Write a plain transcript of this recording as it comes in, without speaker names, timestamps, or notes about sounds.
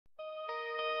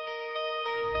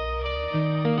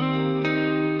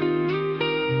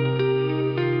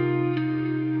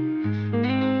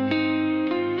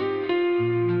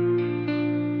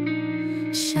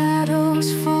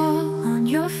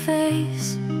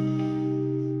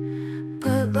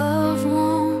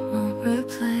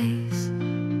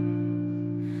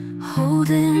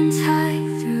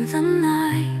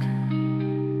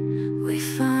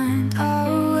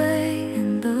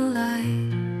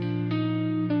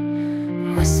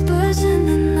Whispers in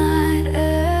the night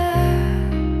air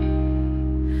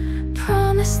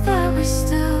promise that we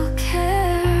still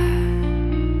care.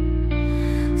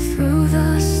 Through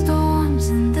the storms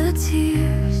and the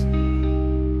tears,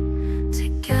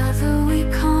 together we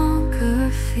conquer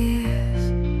fears.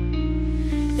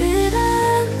 It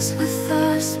ends with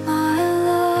us, my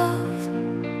love,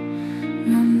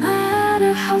 no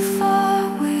matter how far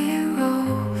we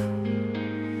rove.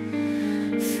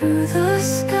 Through the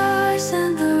skies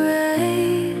and the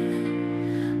rain,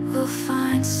 we'll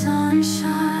find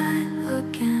sunshine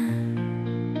again.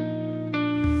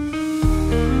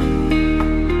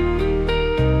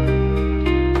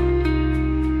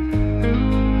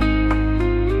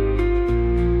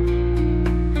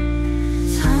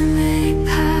 Time may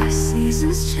pass,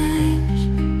 seasons change,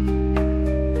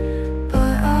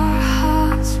 but our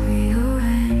hearts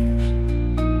rearrange.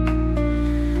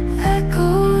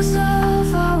 Echoes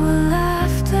of our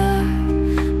laughter,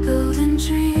 building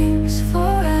dreams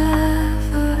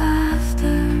forever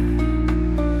after.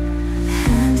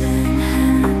 Hand in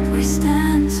hand we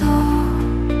stand tall,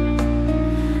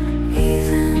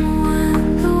 even when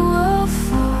the world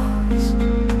falls.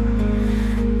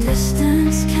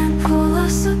 Distance can't pull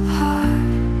us apart.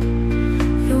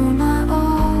 You're my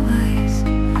always,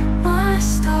 my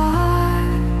star.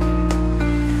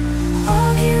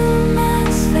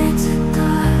 Arguments fade to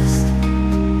dust.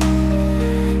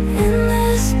 In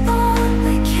this bond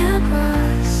they can't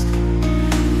rust.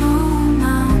 No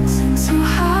mountain too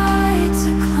high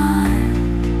to climb.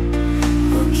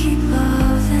 We'll keep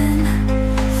loving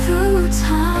through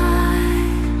time.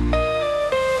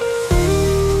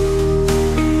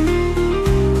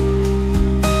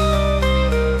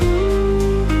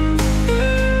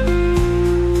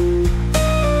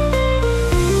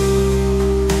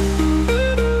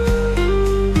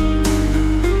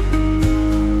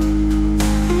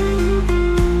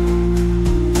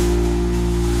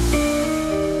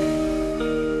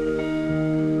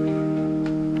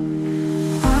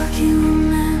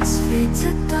 Arguments fade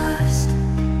to dust.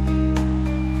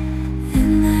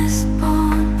 In this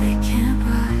bond they can't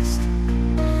rust.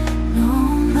 No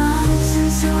mountain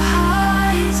too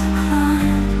high to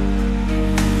climb.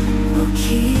 We'll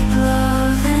keep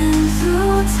loving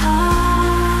through time.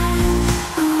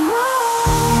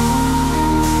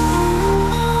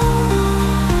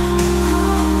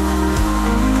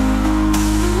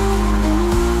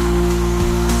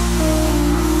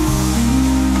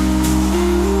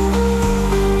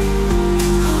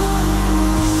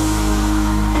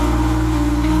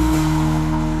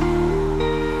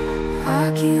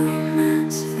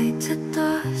 Arguments fade to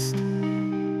dust.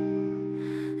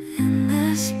 In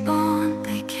this bond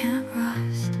they can't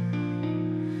rust.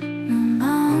 No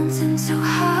mountain too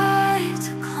high